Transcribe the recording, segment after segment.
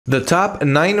The top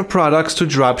 9 products to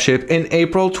dropship in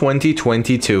April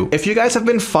 2022. If you guys have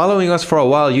been following us for a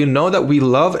while, you know that we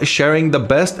love sharing the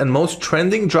best and most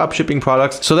trending dropshipping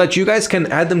products so that you guys can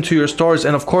add them to your stores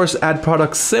and of course add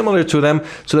products similar to them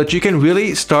so that you can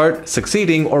really start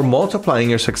succeeding or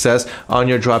multiplying your success on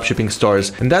your dropshipping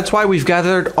stores. And that's why we've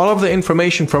gathered all of the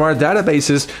information from our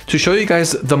databases to show you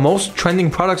guys the most trending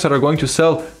products that are going to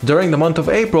sell during the month of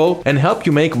April and help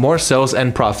you make more sales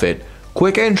and profit.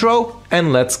 Quick intro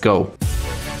and let's go.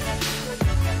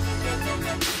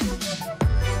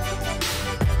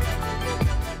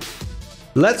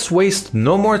 Let's waste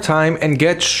no more time and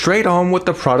get straight on with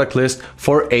the product list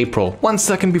for April. 1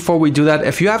 second before we do that,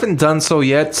 if you haven't done so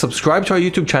yet, subscribe to our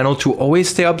YouTube channel to always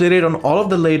stay updated on all of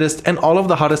the latest and all of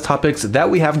the hottest topics that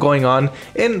we have going on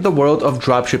in the world of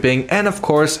dropshipping. And of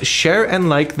course, share and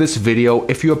like this video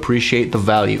if you appreciate the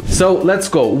value. So let's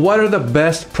go. What are the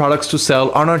best products to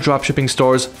sell on our dropshipping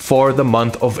stores for the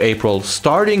month of April?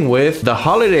 Starting with the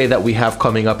holiday that we have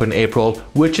coming up in April,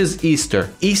 which is Easter.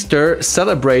 Easter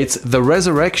celebrates the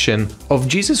resurrection of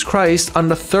Jesus Christ on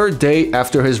the 3rd day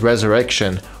after his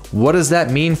resurrection. What does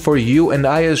that mean for you and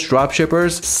I as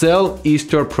dropshippers? Sell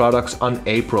Easter products on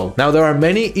April. Now there are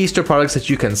many Easter products that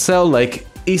you can sell, like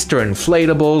Easter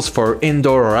inflatables for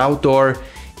indoor or outdoor,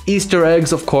 Easter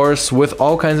eggs, of course, with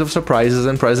all kinds of surprises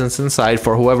and presents inside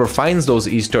for whoever finds those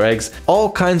Easter eggs,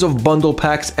 all kinds of bundle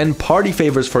packs and party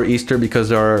favors for Easter because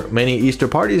there are many Easter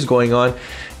parties going on.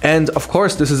 And of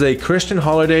course, this is a Christian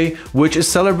holiday which is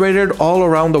celebrated all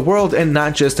around the world and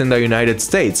not just in the United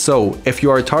States. So if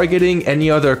you are targeting any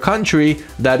other country,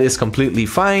 that is completely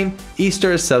fine.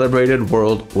 Easter is celebrated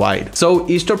worldwide. So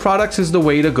Easter products is the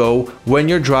way to go when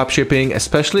you're dropshipping,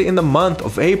 especially in the month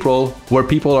of April, where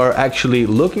people are actually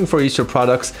looking for Easter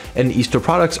products and Easter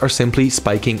products are simply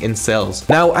spiking in sales.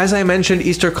 Now, as I mentioned,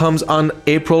 Easter comes on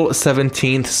April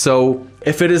 17th. So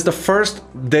if it is the first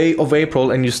day of April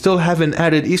and you still haven't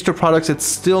added Easter products, it's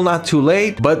still not too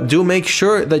late, but do make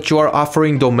sure that you are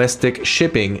offering domestic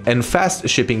shipping and fast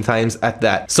shipping times at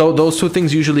that. So those two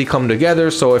things usually come together.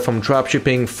 So if I'm drop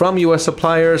shipping from US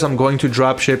suppliers, I'm going to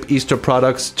drop ship Easter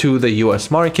products to the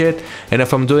US market. And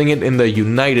if I'm doing it in the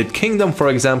United Kingdom, for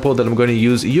example, then I'm going to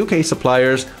use UK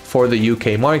suppliers for the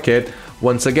UK market.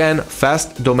 Once again,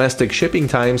 fast domestic shipping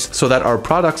times so that our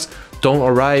products don't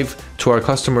arrive to our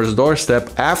customer's doorstep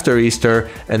after Easter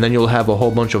and then you'll have a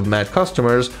whole bunch of mad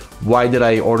customers. Why did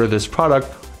I order this product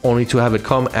only to have it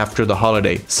come after the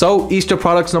holiday? So Easter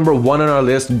products number 1 on our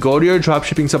list, go to your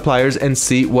dropshipping suppliers and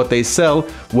see what they sell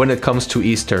when it comes to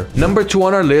Easter. Number 2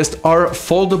 on our list are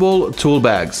foldable tool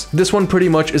bags. This one pretty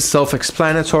much is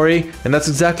self-explanatory, and that's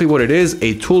exactly what it is,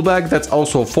 a tool bag that's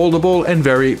also foldable and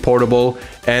very portable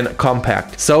and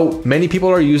compact. So many people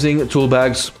are using tool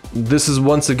bags. This is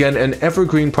once again an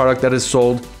evergreen product that is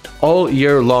sold all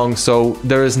year long, so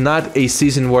there is not a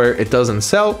season where it doesn't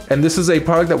sell, and this is a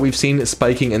product that we've seen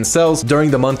spiking in sales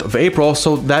during the month of April,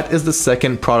 so that is the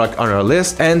second product on our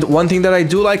list. And one thing that I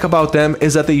do like about them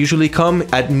is that they usually come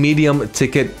at medium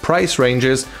ticket price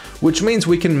ranges, which means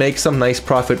we can make some nice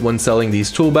profit when selling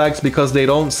these tool bags because they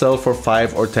don't sell for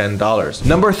 $5 or $10.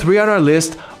 Number 3 on our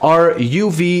list are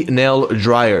UV nail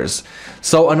dryers.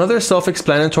 So another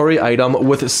self-explanatory item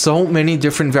with so many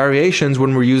different variations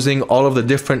when we're using all of the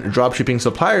different dropshipping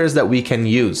suppliers that we can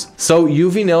use. So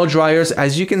UV nail dryers,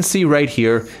 as you can see right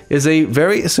here, is a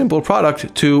very simple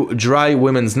product to dry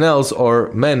women's nails,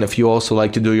 or men if you also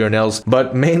like to do your nails.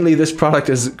 But mainly this product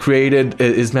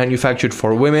is manufactured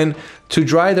for women to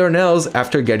dry their nails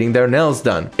after getting their nails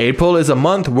done. April is a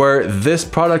month where this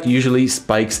product usually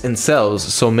spikes in sales,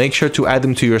 so make sure to add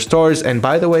them to your stores. And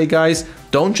by the way, guys,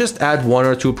 don't just add 1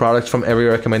 or 2 products from every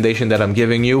recommendation that I'm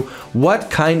giving you.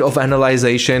 What kind of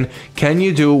analyzation can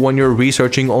you do when you're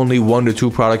researching only 1 to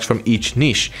 2 products from each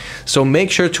niche? So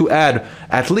make sure to add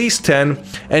at least 10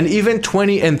 and even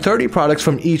 20 and 30 products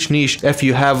from each niche if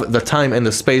you have the time and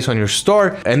the space on your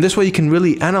store. And this way you can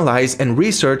really analyze and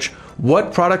research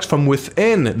what products from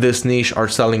within this niche are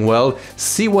selling well,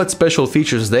 see what special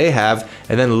features they have,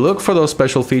 and then look for those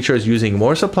special features using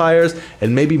more suppliers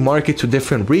and maybe market to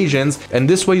different regions. And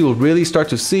this way you'll really start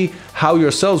to see how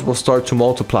your sales will start to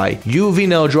multiply. UV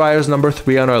nail dryers, number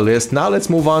 3 on our list. Now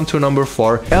let's move on to number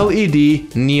 4,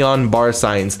 LED neon bar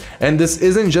signs. And this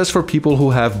isn't just for people who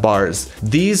have bars.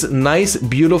 These nice,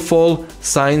 beautiful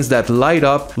signs that light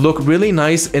up look really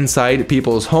nice inside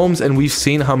people's homes, and we've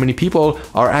seen how many people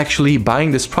are actually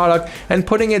buying this product and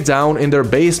putting it down in their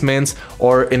basements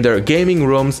or in their gaming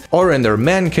rooms or in their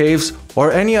man caves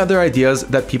or any other ideas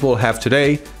that people have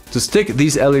today to stick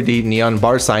these LED neon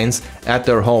bar signs at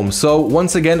their home. So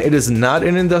once again, it is not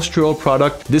an industrial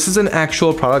product. This is an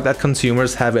actual product that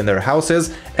consumers have in their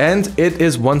houses, and it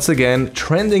is once again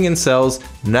trending in sales.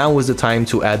 Now is the time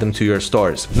to add them to your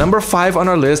stores. Number 5 on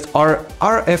our list are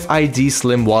RFID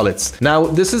slim wallets. Now,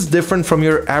 this is different from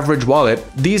your average wallet.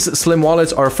 These slim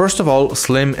wallets are, first of all,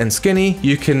 slim and skinny.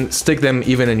 You can stick them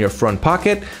even in your front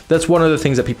pocket. That's one of the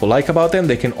things that people like about them.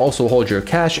 They can also hold your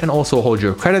cash and also hold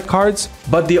your credit cards.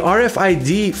 But the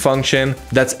RFID function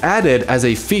that's added as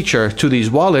a feature to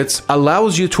these wallets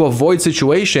allows you to avoid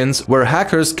situations where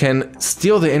hackers can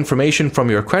steal the information from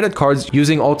your credit cards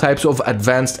using all types of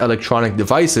advanced electronic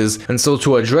devices. And so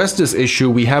to address this issue,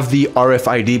 we have the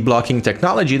RFID blocking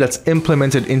technology that's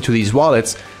implemented into these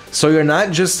wallets. So you're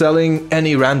not just selling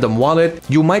any random wallet,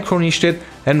 you micro-niched it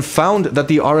and found that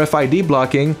the RFID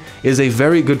blocking is a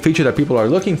very good feature that people are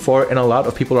looking for, and a lot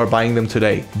of people are buying them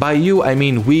today. By you, I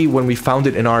mean we, when we found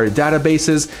it in our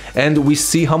databases and we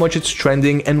see how much it's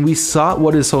trending and we saw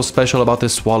what is so special about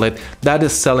this wallet that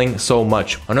is selling so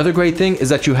much. Another great thing is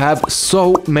that you have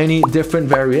so many different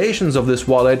variations of this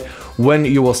wallet when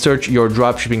you will search your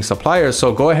dropshipping suppliers.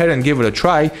 So go ahead and give it a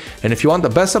try. And if you want the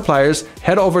best suppliers,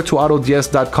 head over to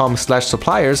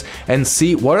autods.com/suppliers and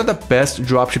see what are the best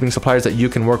dropshipping suppliers that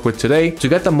you can work with today to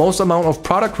get the most amount of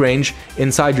product range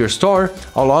inside your store,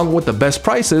 along with the best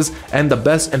prices and the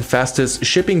best and fastest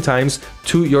shipping times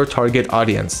to your target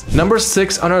audience. Number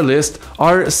 6 on our list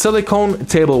are silicone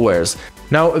tablewares.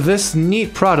 Now, this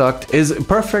neat product is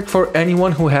perfect for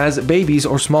anyone who has babies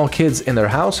or small kids in their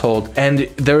household, and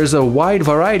there is a wide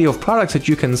variety of products that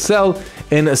you can sell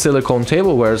in silicone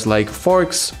tablewares like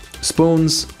forks,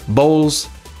 spoons, bowls,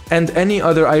 and any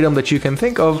other item that you can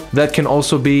think of that can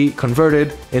also be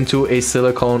converted into a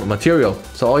silicone material.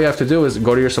 So all you have to do is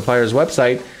go to your supplier's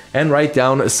website and write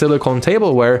down silicone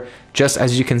tableware, just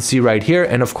as you can see right here.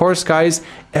 And of course, guys,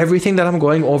 everything that I'm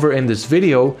going over in this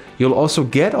video, you'll also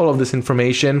get all of this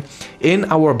information in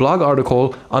our blog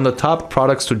article on the top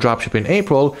products to dropship in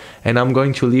April, and I'm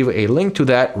going to leave a link to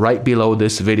that right below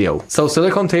this video. So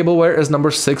silicone tableware is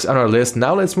number 6 on our list.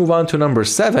 Now let's move on to number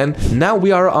 7. Now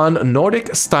we are on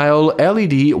Nordic style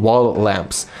LED wall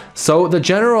lamps. So the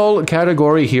general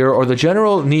category here, or the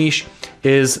general niche,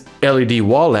 is LED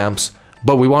wall lamps.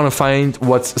 But we want to find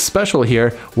what's special here,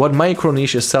 what micro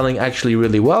niche is selling actually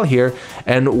really well here.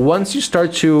 And once you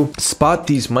start to spot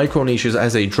these micro niches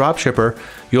as a dropshipper,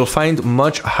 you'll find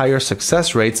much higher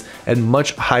success rates and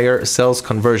much higher sales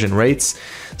conversion rates.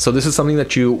 So this is something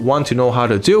that you want to know how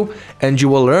to do, and you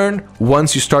will learn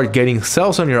once you start getting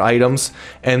sales on your items,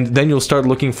 and then you'll start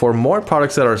looking for more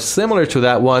products that are similar to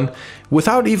that one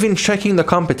without even checking the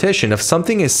competition. If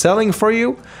something is selling for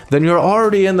you, then you're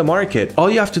already in the market.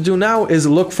 All you have to do now is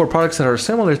look for products that are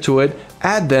similar to it,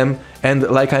 add them, and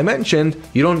like I mentioned,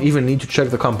 you don't even need to check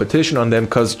the competition on them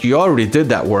because you already did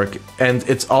that work and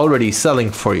it's already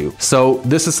selling for you. So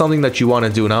this is something that you want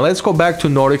to do. Now let's go back to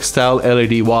Nordic style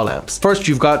LED wall lamps. First,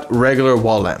 you've got regular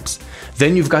wall lamps.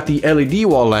 Then you've got the LED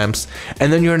wall lamps,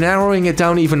 and then you're narrowing it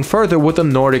down even further with the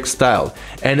Nordic style.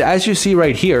 And as you see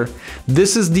right here,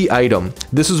 this is the item.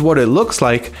 This is what it looks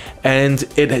like, and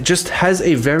it just has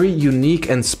a very unique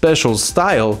and special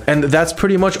style. And that's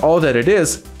pretty much all that it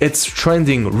is. It's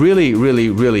trending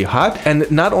really hot. And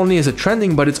not only is it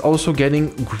trending, but it's also getting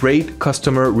great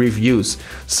customer reviews.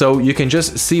 So you can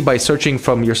just see by searching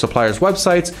from your supplier's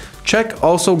websites. Check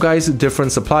also, guys,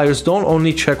 different suppliers. Don't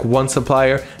only check one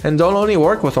supplier, and don't only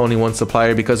work with only one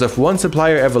supplier, because if one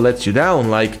supplier ever lets you down,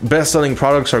 like best-selling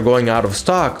products are going out of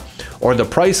stock, or the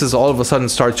prices all of a sudden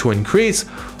start to increase,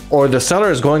 or the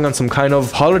seller is going on some kind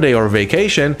of holiday or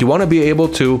vacation, you want to be able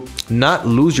to not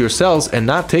lose your sales and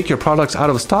not take your products out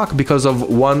of stock because of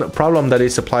one problem that a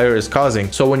supplier is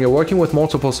causing. So when you're working with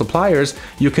multiple suppliers,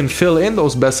 you can fill in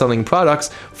those best-selling products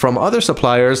from other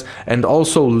suppliers and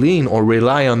also lean or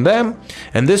rely on them.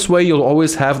 And this way you'll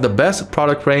always have the best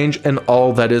product range and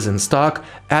all that is in stock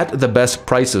at the best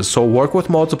prices. So work with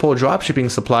multiple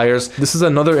dropshipping suppliers. This is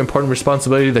another important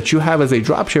responsibility that you have as a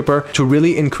dropshipper to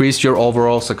really increase your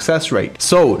overall success rate.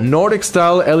 So Nordic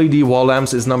style LED wall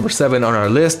lamps is number 7 on our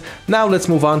list. Now let's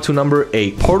move on to number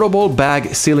 8, portable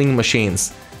bag sealing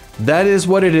machines. That is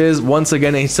what it is. Once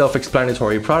again, a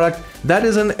self-explanatory product. That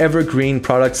is an evergreen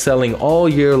product selling all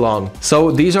year long. So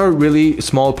these are really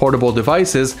small portable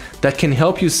devices that can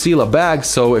help you seal a bag.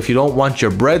 So if you don't want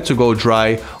your bread to go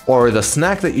dry, or the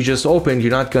snack that you just opened, you're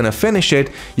not gonna finish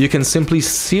it, you can simply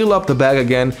seal up the bag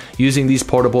again using these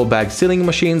portable bag sealing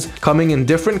machines, coming in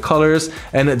different colors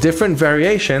and different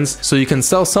variations, so you can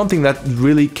sell something that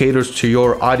really caters to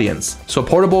your audience. So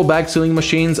portable bag sealing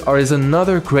machines is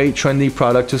another great trendy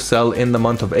product to sell in the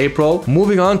month of April.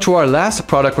 Moving on to our last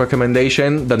product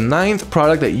recommendation, the 9th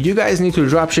product that you guys need to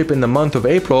dropship in the month of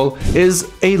April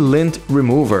is a lint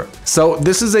remover. So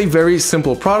this is a very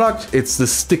simple product. It's the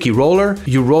sticky roller.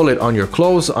 You roll it on your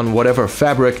clothes, on whatever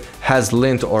fabric has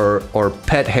lint or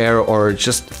pet hair or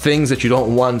just things that you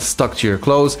don't want stuck to your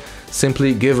clothes.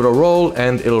 Simply give it a roll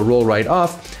and it'll roll right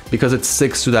off because it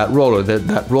sticks to that roller.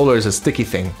 That roller is a sticky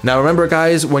thing. Now remember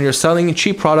guys, when you're selling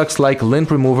cheap products like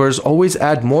lint removers, always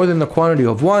add more than the quantity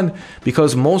of one,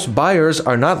 because most buyers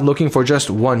are not looking for just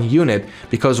one unit,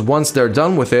 because once they're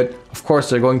done with it, of course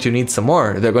they're going to need some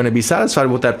more. They're going to be satisfied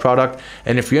with that product,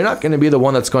 and if you're not going to be the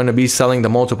one that's going to be selling the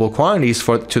multiple quantities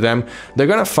to them, they're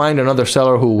going to find another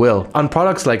seller who will. On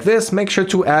products like this, make sure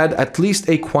to add at least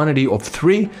a quantity of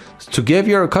 3 to give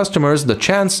your customers the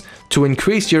chance to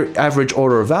increase your average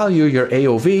order value, your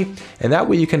AOV, and that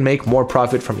way you can make more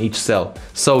profit from each sale.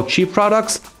 So cheap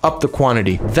products, up the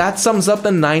quantity. That sums up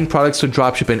the 9 products to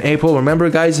dropship in April. Remember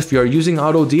guys, if you're using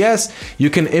AutoDS, you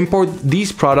can import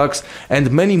these products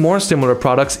and many more similar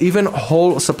products, even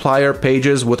whole supplier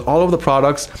pages with all of the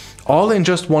products, all in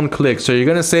just one click. So you're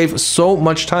going to save so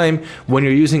much time when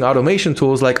you're using automation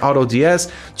tools like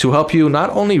AutoDS to help you not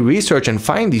only research and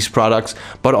find these products,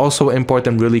 but also import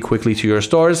them really quickly to your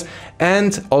stores,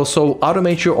 and also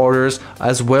automate your orders,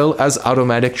 as well as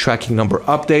automatic tracking number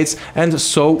updates, and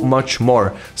so much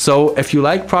more. So if you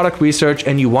like product research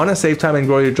and you want to save time and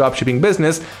grow your dropshipping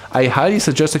business, I highly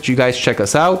suggest that you guys check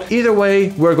us out. Either way,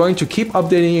 we're going to keep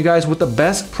updating you guys with the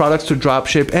best products to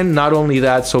dropship, and not only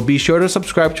that, so be sure to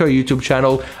subscribe to our YouTube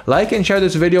channel, like and share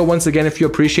this video once again if you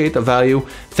appreciate the value.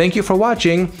 Thank you for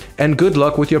watching, and good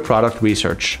luck with your product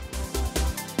research.